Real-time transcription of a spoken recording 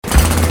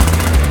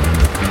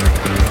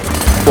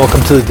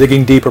Welcome to the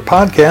Digging Deeper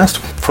podcast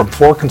from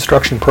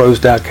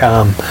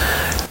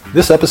FloorConstructionPros.com.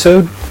 This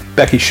episode,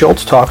 Becky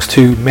Schultz talks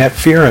to Matt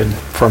Fearon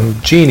from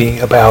Genie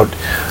about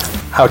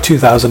how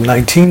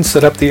 2019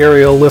 set up the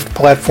aerial lift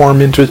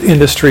platform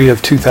industry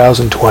of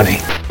 2020.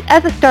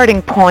 As a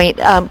starting point,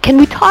 can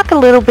we talk a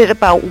little bit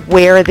about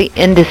where the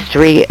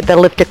industry, the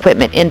lift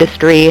equipment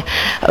industry,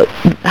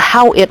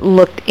 how it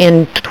looked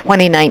in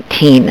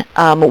 2019?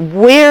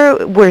 Where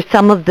were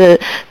some of the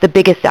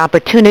biggest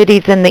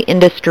opportunities in the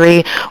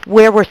industry?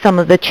 Where were some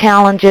of the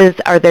challenges?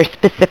 Are there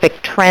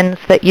specific trends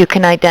that you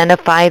can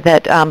identify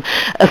that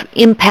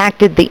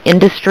impacted the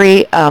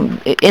industry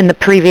in the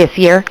previous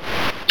year?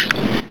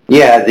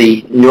 Yeah,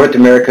 the North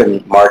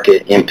American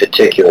market in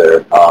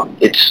particular,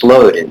 it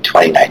slowed in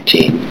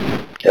 2019,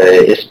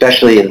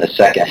 especially in the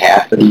second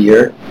half of the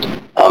year.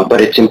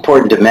 But it's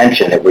important to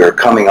mention that we were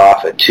coming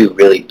off of two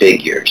really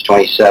big years,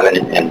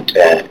 2017 and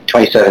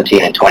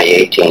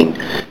 2018.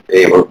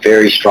 They were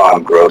very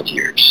strong growth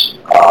years.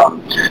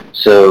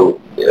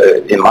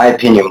 In my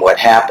opinion, what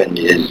happened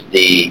is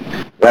the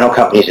rental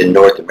companies in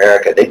North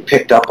America, they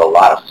picked up a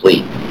lot of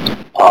fleet.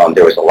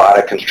 There was a lot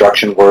of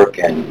construction work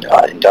and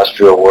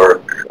industrial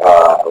work,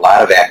 a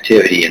lot of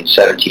activity in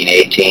 17,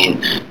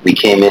 18. We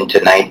came into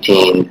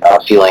 19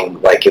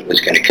 feeling like it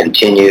was going to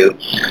continue.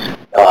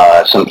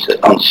 Some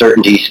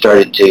uncertainty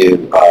started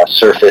to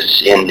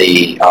surface in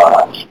the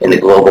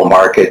global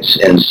markets,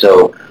 and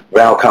so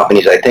rental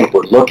companies, I think,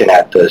 were looking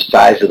at the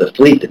size of the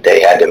fleet that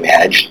they had to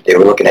manage. They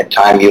were looking at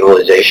time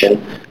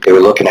utilization. They were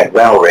looking at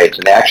rental rates,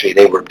 and actually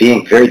they were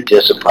being very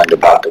disciplined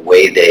about the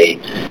way they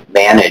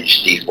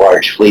managed these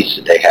large fleets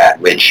that they had,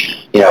 which,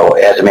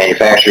 as a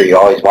manufacturer, you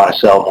always want to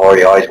sell more.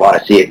 You always want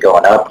to see it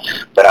going up.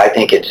 But I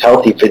think it's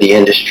healthy for the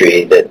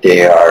industry that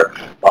they are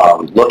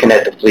looking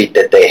at the fleet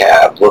that they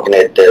have, looking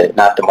at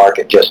not the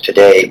market just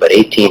today, but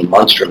 18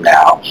 months from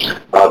now,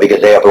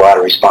 because they have a lot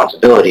of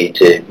responsibility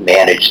to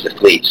manage the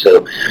fleet.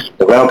 So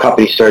the rental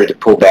companies started to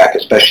pull back,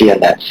 especially in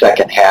that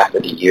second half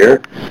of the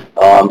year.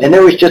 And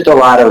there was just a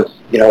lot of,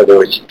 there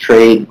was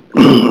trade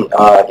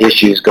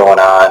issues going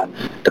on,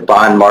 the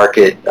bond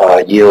market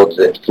yields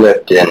that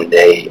flipped, and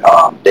they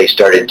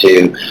started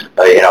to,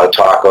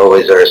 talk,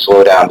 is there a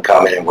slowdown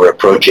coming, and we're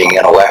approaching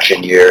an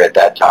election year at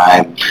that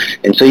time.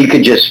 And so you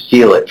could just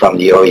feel it from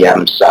the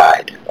OEM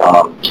side.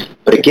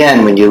 But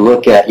again, when you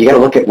got to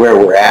look at where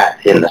we're at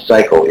in the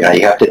cycle. You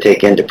have to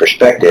take into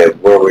perspective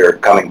where we're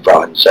coming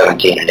from in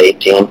 17 and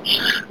 18.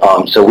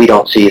 So we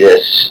don't see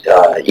this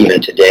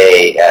even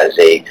today as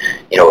a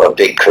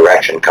big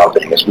correction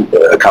coming.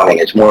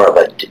 It's more of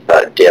a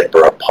dip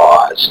or a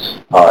pause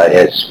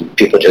as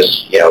people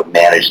just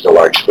manage the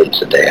large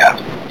fleets that they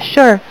have.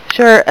 Sure.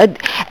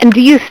 And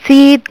do you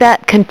see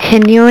that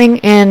continuing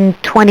in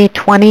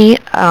 2020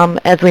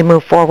 as we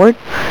move forward?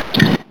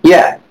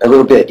 Yeah, a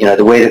little bit.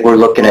 The way that we're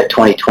looking at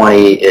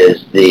 2020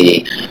 is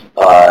the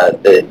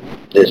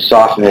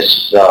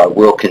softness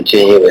will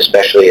continue,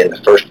 especially in the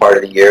first part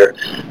of the year.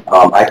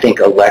 I think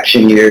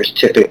election years,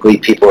 typically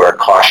people are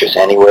cautious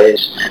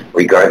anyways,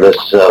 regardless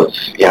of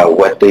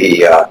what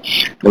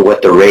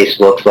the race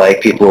looks like.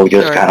 People will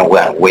just kind of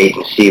wait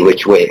and see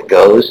which way it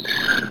goes.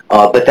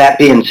 But that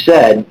being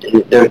said,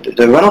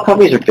 the rental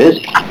companies are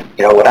busy.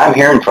 What I'm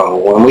hearing from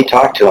them, when we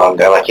talk to them,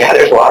 they're like, yeah,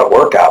 there's a lot of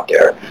work out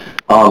there.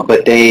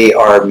 But they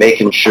are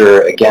making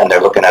sure, again,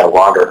 they're looking at a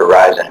longer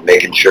horizon and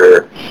making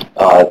sure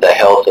the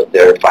health of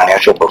their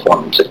financial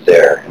performance is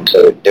there. And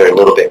so they're a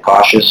little bit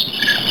cautious.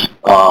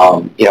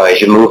 As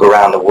you move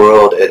around the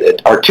world,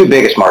 our two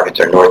biggest markets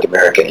are North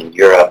America and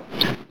Europe.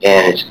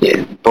 And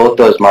both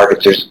those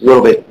markets, there's a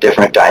little bit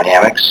different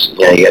dynamics.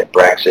 You get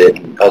Brexit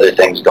and other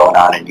things going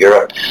on in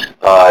Europe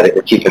that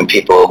were keeping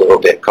people a little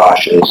bit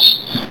cautious.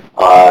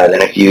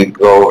 Then if you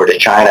go over to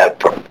China,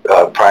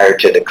 prior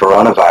to the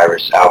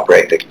coronavirus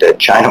outbreak, the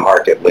China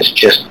market was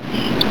just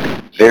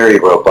very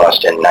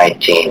robust in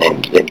 19,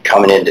 and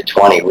coming into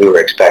 20, we were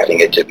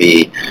expecting it to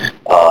be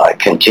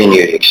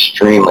continued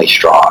extremely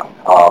strong.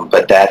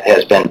 But that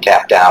has been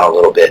tapped down a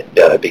little bit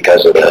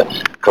because of the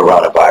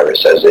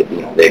coronavirus, as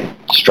they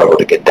struggle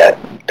to get that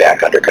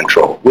back under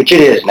control, which it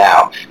is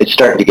now. It's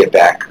starting to get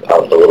back a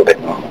little bit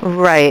normal.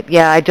 Right.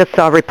 Yeah, I just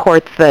saw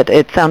reports that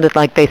it sounded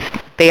like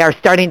they are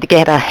starting to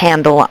get a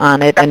handle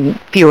on it, and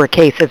fewer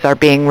cases are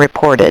being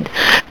reported.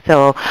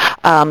 So,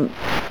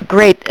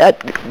 great.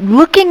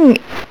 Looking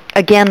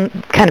again,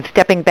 kind of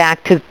stepping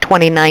back to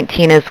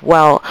 2019 as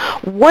well,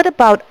 what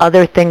about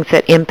other things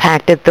that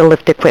impacted the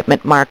lift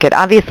equipment market?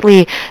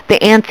 Obviously, the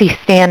ANSI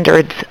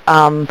standards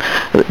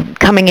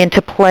coming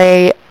into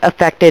play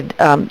affected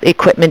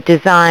equipment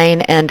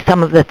design and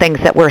some of the things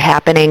that were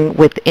happening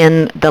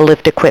within the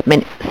lift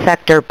equipment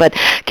sector. But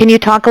can you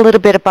talk a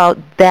little bit about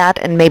that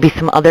and maybe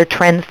some other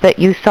trends that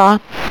you saw?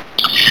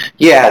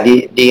 Yeah,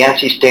 the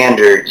ANSI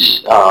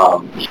standards,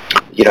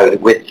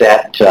 with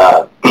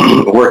that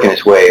working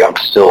its way, I'm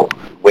still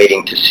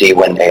waiting to see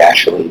when they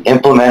actually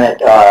implement it.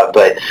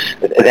 But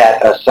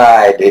that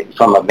aside,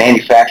 from a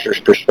manufacturer's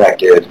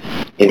perspective,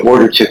 in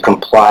order to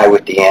comply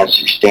with the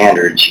ANSI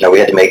standards, we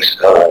had to make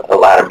a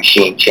lot of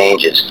machine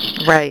changes.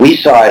 Right. We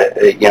saw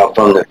it,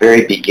 from the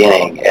very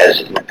beginning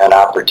as an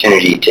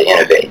opportunity to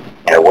innovate.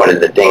 One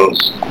of the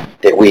things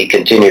that we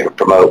continue to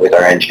promote with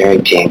our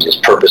engineering teams is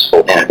purposeful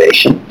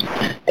innovation.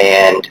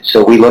 And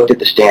so we looked at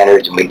the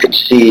standards and we could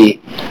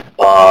see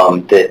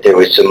that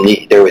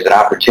there was an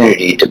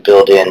opportunity to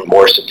build in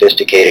more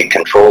sophisticated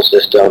control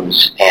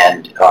systems,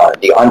 and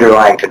the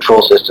underlying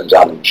control systems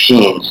on the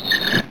machines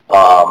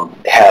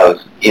have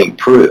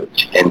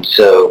improved. And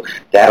so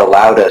that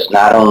allowed us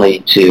not only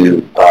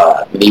to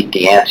meet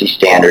the ANSI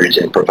standards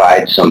and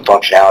provide some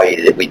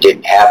functionality that we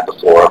didn't have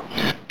before,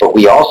 but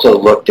we also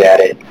looked at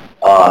it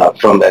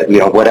from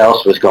what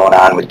else was going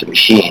on with the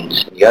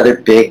machines. The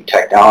other big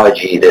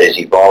technology that is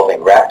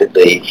evolving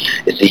rapidly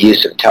is the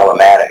use of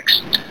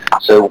telematics.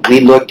 So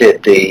we looked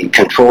at the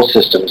control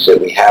systems that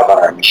we have on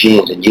our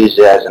machines and used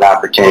it as an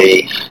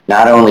opportunity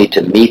not only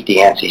to meet the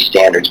ANSI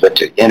standards, but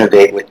to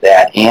innovate with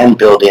that and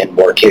build in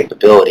more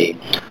capability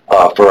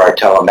for our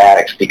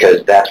telematics,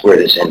 because that's where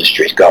this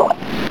industry is going.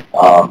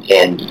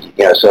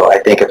 So I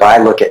think if I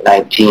look at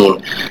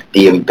 19,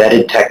 the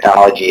embedded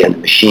technology in the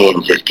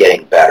machines is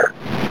getting better.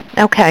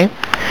 Okay.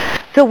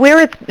 So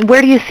where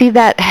do you see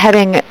that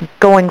heading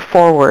going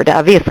forward?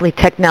 Obviously,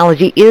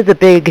 technology is a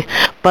big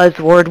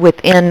buzzword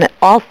within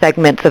all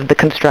segments of the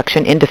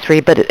construction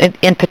industry, but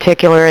in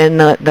particular in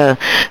the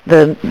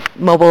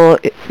mobile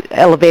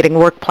elevating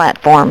work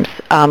platforms.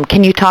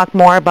 Can you talk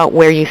more about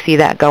where you see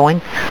that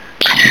going?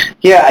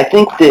 Yeah, I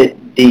think that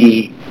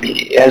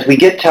as we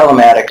get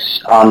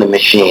telematics on the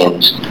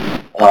machines,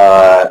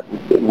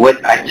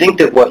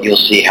 what you'll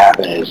see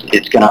happen is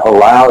it's going to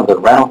allow the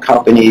rental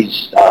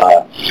companies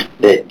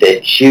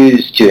that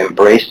choose to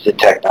embrace the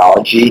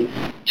technology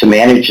to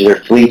manage their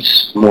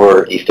fleets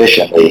more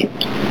efficiently.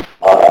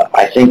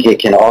 I think it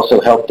can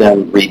also help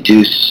them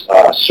reduce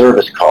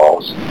service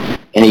calls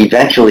and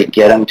eventually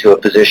get them to a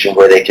position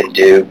where they can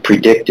do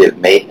predictive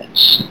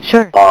maintenance.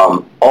 Sure.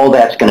 All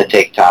that's going to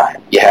take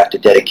time. You have to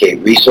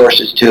dedicate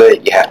resources to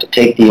it. You have to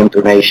take the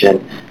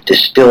information,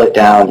 distill it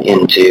down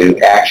into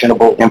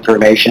actionable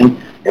information.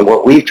 And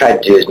what we've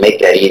tried to do is make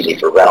that easy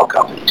for rental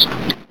companies.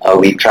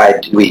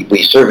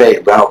 We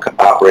surveyed rental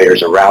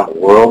operators around the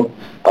world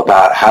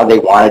about how they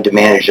wanted to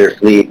manage their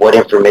fleet, what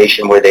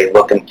information were they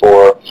looking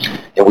for,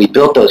 and we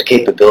built those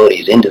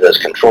capabilities into those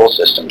control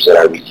systems that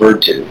I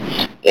referred to.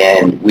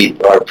 And we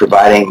are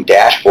providing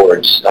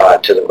dashboards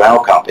to the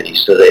rental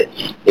companies so that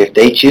if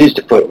they choose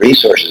to put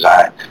resources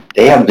on it,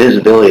 they have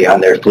visibility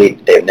on their fleet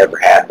that they've never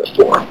had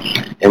before.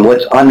 And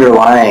what's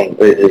underlying,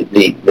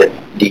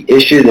 the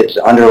issue that's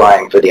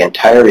underlying for the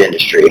entire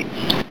industry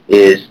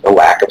is the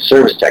lack of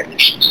service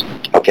technicians.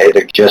 Okay,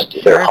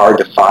 they're hard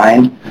to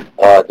find.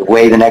 The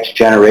way the next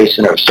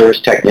generation of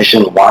service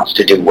technicians wants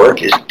to do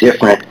work is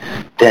different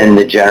than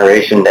the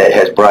generation that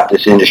has brought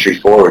this industry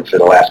forward for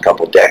the last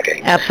couple of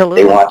decades.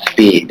 Absolutely. They want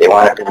speed. They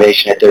want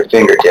information at their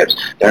fingertips.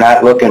 They're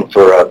not looking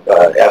for a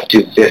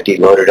F-250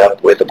 loaded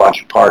up with a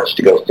bunch of parts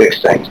to go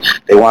fix things.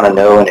 They want to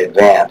know in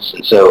advance.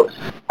 And so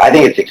I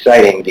think it's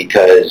exciting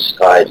because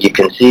you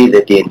can see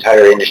that the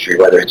entire industry,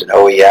 whether it's an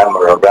OEM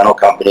or a rental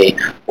company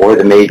or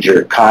the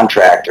major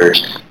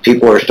contractors,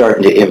 people are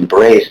starting to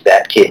embrace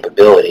that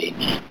capability.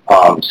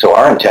 So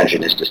our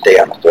intention is to stay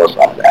on the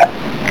forefront of that.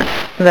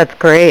 That's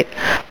great.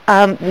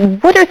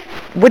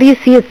 What do you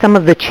see as some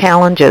of the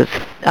challenges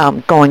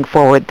going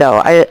forward,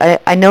 though?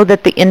 I know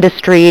that the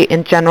industry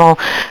in general,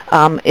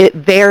 it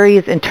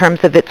varies in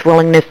terms of its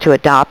willingness to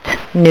adopt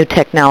new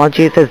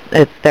technologies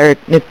as they're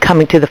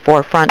coming to the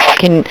forefront.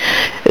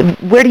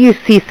 Where do you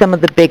see some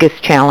of the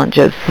biggest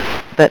challenges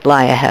that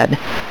lie ahead?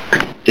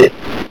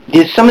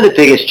 Some of the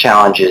biggest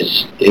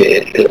challenges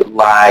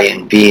lie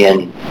in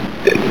being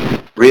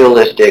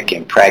realistic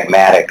and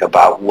pragmatic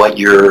about what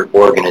your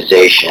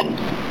organization,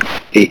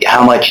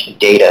 how much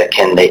data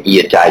can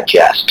you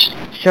digest.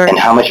 Sure. And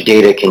how much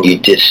data can you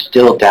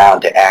distill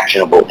down to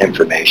actionable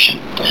information.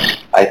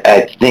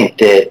 I think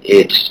that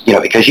it's,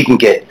 because you can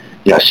get,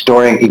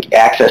 storing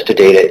access to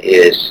data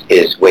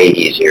is way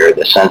easier.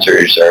 The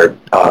sensors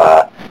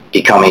are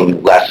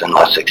becoming less and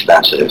less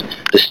expensive.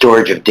 The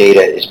storage of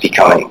data is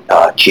becoming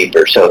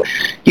cheaper. So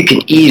you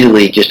can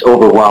easily just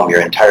overwhelm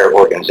your entire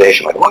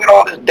organization with, look at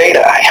all this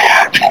data I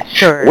have.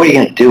 Sure. What are you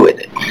going to do with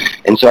it?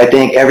 And so I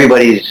think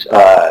everybody's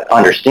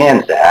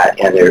understands that,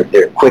 and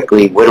they're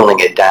quickly whittling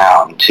it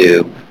down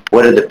to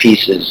what are the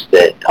pieces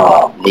that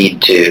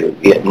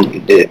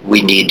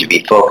we need to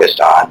be focused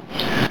on.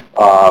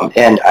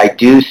 And I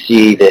do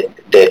see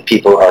that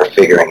people are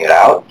figuring it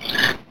out.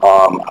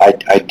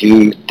 I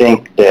do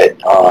think that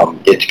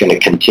it's going to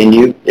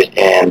continue,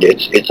 and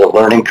it's a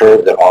learning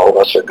curve that all of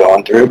us are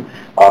going through.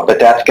 But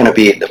that's going to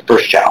be the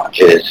first challenge: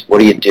 is what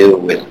do you do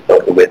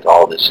with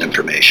all this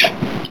information?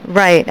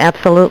 Right,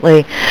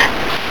 absolutely.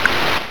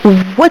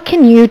 What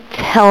can you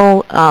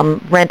tell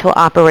rental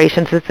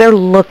operations as they're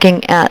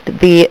looking at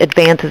the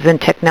advances in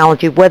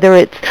technology, whether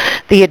it's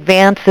the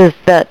advances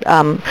that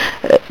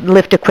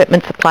lift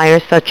equipment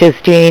suppliers such as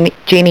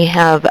Genie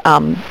have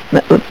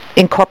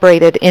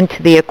incorporated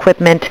into the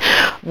equipment,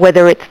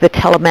 whether it's the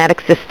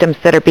telematic systems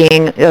that are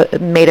being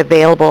made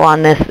available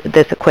on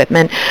this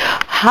equipment.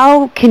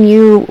 How can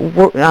you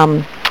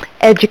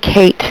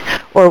educate,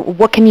 or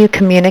what can you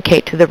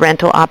communicate to the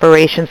rental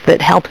operations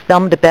that helps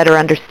them to better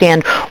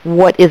understand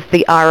what is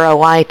the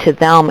ROI to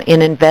them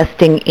in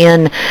investing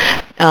in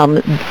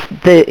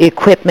the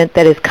equipment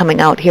that is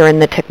coming out here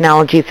and the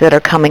technologies that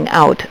are coming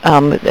out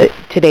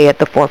today at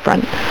the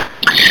forefront?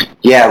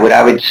 Yeah, what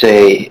I would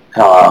say,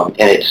 and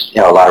it's,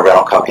 a lot of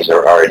rental companies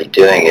are already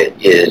doing it,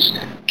 is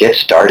get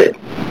started.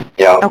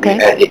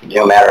 Okay.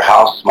 No matter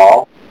how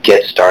small,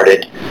 get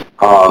started.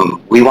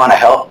 We want to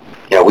help.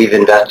 We've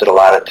invested a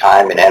lot of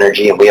time and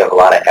energy, and we have a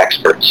lot of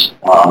experts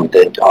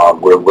that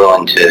we're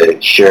willing to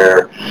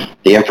share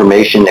the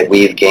information that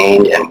we've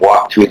gained and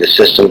walk through the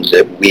systems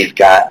that we've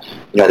got.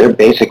 They're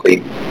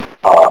basically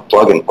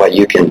plug and play.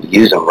 You can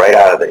use them right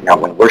out of it.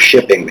 When we're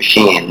shipping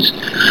machines,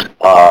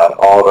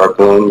 all of our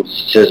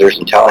booms, scissors,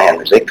 and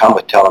telehandlers, they come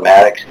with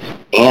telematics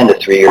and a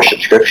 3-year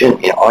subscription.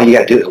 All you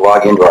got to do is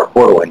log into our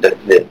portal, and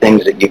the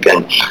things that you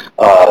can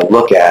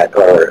look at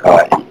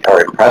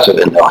are impressive,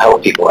 and they'll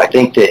help people. I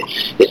think that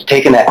it's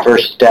taking that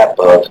first step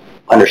of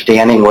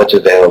understanding what's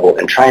available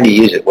and trying to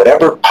use it.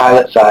 Whatever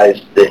pilot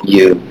size that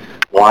you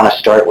want to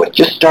start with,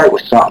 just start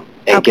with some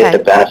and get the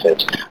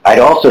benefits. I'd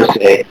also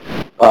say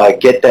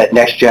get that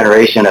next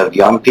generation of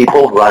young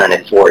people running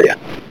it for you.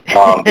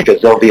 Because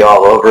they'll be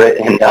all over it,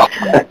 and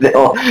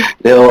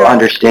they'll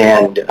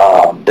understand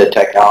the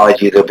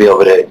technology. They'll be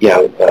able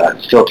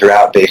to filter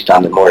out based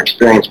on the more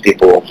experienced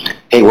people.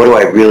 Hey, what do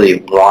I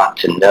really want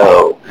to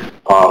know?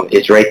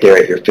 It's right there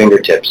at your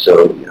fingertips.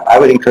 So I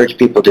would encourage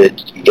people to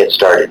get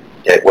started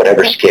at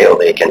whatever scale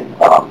they can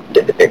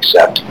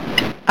accept.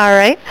 All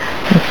right.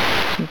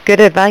 Good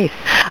advice.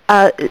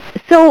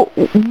 So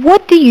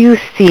what do you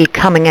see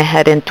coming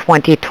ahead in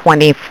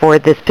 2020 for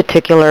this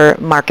particular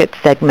market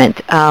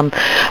segment?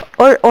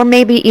 Or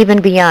maybe even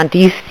beyond? Do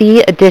you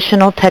see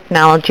additional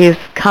technologies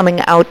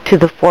coming out to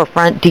the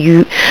forefront? Do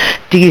you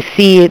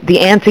see the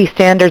ANSI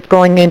standards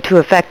going into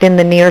effect in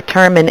the near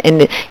term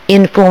and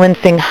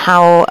influencing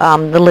how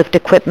the lift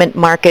equipment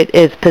market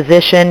is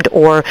positioned,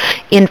 or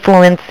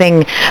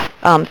influencing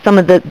some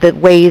of the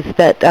ways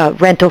that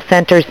rental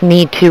centers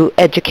need to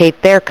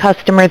educate their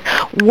customers?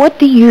 What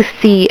do you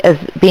see as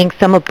being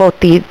some of both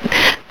the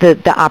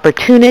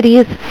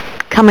opportunities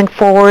coming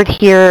forward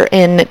here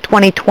in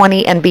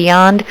 2020 and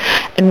beyond,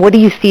 and what do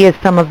you see as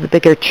some of the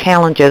bigger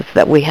challenges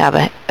that we have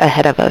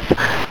ahead of us?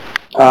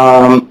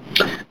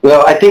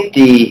 Well, I think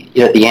the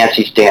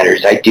ANSI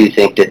standards, I do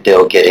think that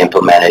they'll get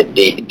implemented.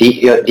 The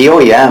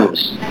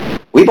OEMs,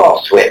 we've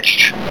all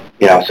switched.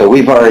 So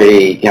we've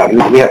already,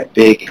 we have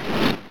big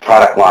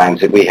product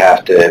lines that we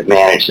have to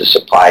manage the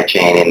supply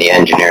chain and the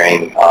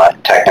engineering,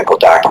 technical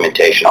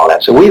documentation, all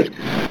that. So we've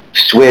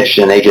switched,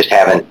 and they just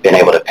haven't been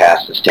able to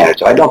pass the standard.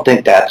 So I don't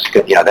think that's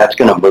going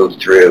to move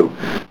through.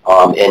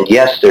 And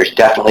yes, there's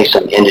definitely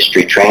some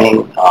industry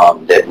training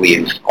that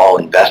we've all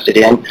invested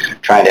in,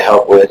 trying to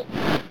help with.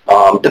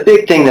 The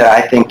big thing that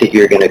I think that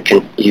you're going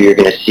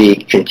to see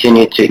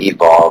continue to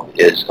evolve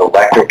is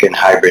electric and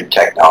hybrid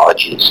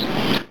technologies.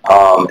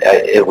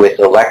 With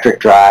electric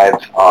drive,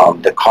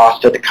 the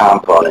cost of the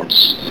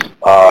components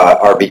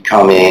are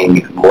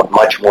becoming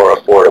much more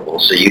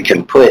affordable. So you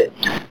can put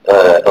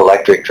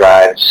electric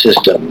drive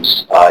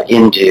systems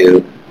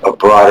into a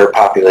broader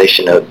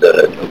population of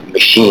the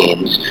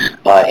machines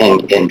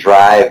and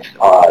drive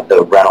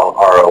the rental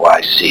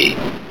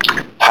ROIC.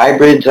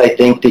 Hybrids, I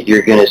think that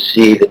you're going to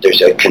see that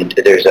there's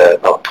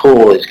a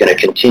pool is going to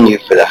continue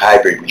for the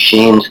hybrid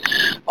machines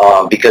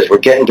because we're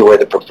getting to where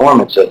the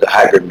performance of the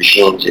hybrid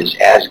machines is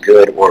as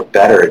good or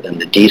better than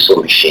the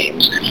diesel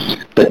machines.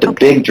 But the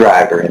big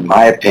driver, in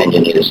my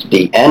opinion, is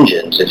the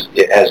engines.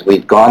 As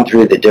we've gone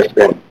through the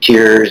different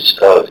tiers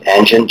of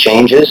engine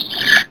changes,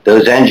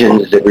 those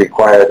engines that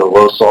require the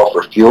low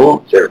sulfur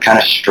fuel, they're kind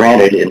of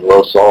stranded in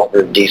low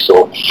sulfur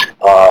diesel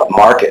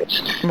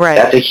markets. Right.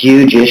 That's a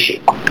huge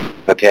issue.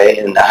 Okay,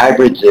 and the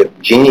hybrids that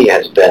Genie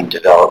has been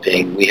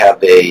developing, we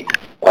have a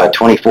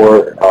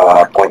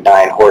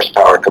 24.9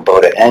 horsepower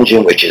Kubota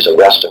engine, which is a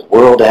rest of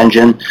world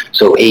engine.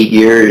 So 9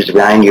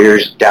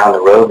 years down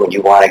the road, when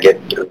you want to get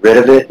rid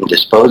of it and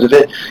dispose of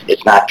it,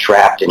 it's not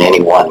trapped in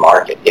any one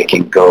market. It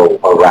can go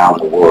around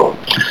the world.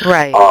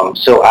 Right.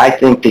 So I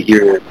think that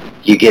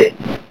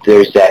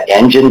there's that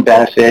engine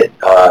benefit.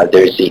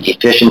 There's the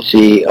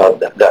efficiency of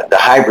the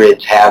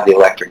hybrids have the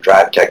electric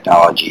drive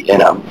technology in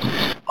them.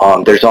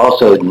 There's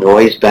also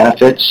noise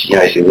benefits.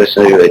 If you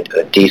listen to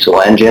a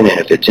diesel engine, and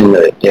if it's in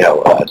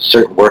the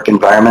certain work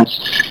environments,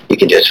 you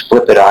can just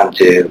flip it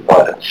onto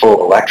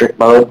full electric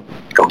mode,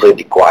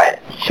 completely quiet.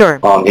 Sure.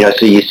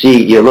 So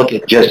you look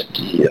at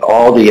just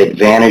all the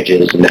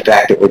advantages and the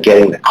fact that we're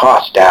getting the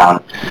cost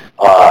down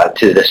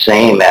to the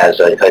same as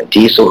a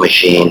diesel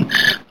machine,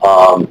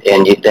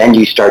 and then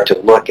you start to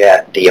look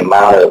at the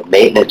amount of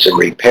maintenance and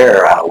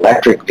repair on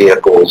electric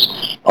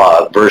vehicles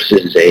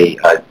versus a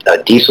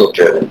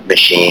diesel-driven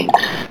machine,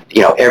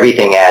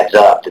 everything adds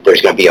up that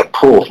there's going to be a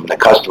pull from the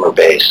customer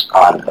base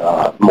on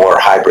more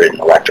hybrid and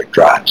electric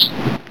drives.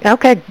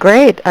 Okay,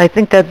 great. I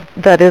think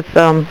that is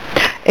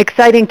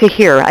exciting to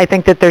hear. I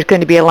think that there's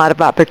going to be a lot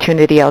of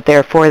opportunity out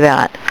there for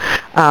that.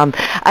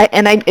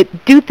 I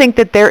do think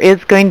that there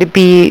is going to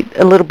be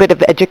a little bit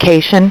of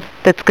education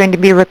that's going to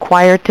be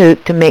required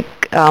to make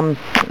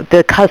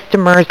the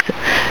customers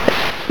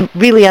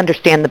really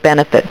understand the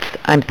benefits,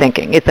 I'm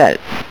thinking. Is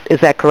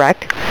that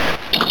correct?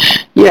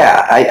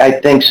 Yeah, I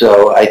think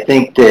so. I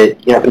think that,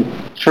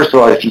 first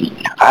of all,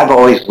 I've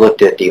always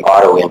looked at the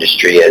auto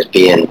industry as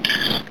being,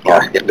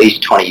 at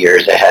least 20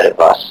 years ahead of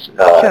us,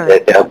 Sure.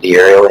 of the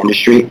aerial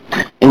industry.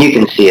 And you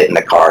can see it in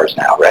the cars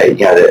now, right?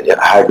 The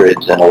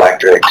hybrids and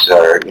electrics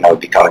are,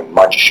 becoming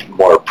much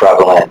more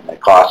prevalent. The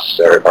costs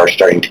are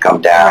starting to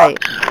come down.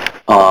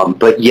 Right.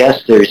 But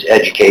yes, there's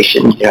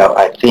education.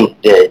 I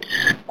think that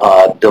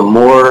the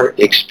more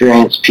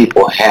experience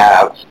people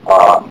have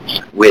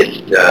with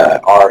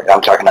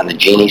I'm talking on the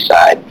Genie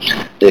side,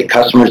 the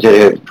customers that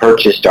have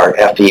purchased our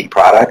FE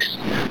products,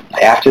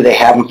 after they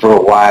have them for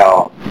a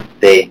while,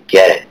 they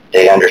get it.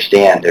 They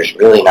understand there's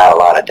really not a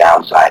lot of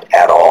downside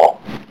at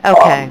all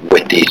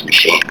with these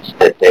machines,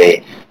 that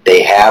they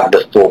have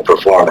the full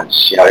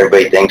performance.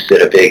 Everybody thinks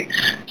that a big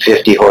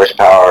 50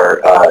 horsepower,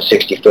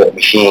 60-foot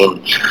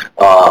machine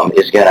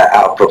is going to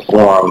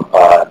outperform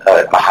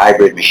a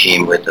hybrid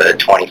machine with a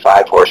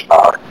 25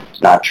 horsepower.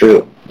 It's not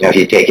true. If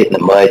you take it in the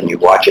mud and you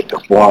watch it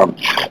perform,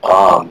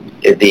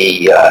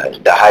 the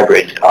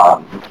hybrid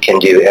can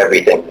do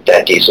everything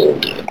that diesel will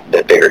do,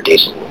 that bigger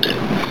diesel will do.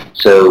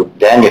 So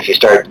then if you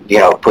start,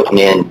 putting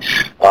in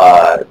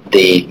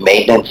the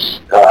maintenance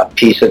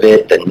piece of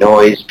it, the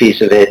noise piece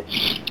of it,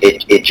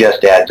 it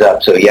just adds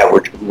up. So yeah,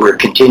 we're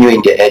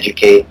continuing to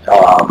educate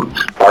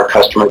our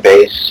customer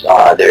base.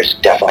 There's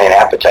definitely an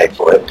appetite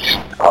for it.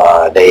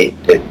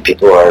 The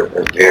people are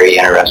very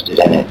interested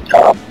in it.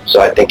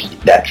 So I think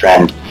that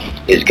trend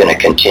is going to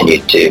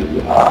continue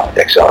to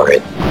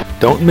accelerate.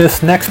 Don't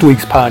miss next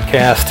week's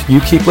podcast.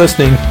 You keep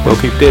listening, we'll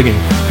keep digging.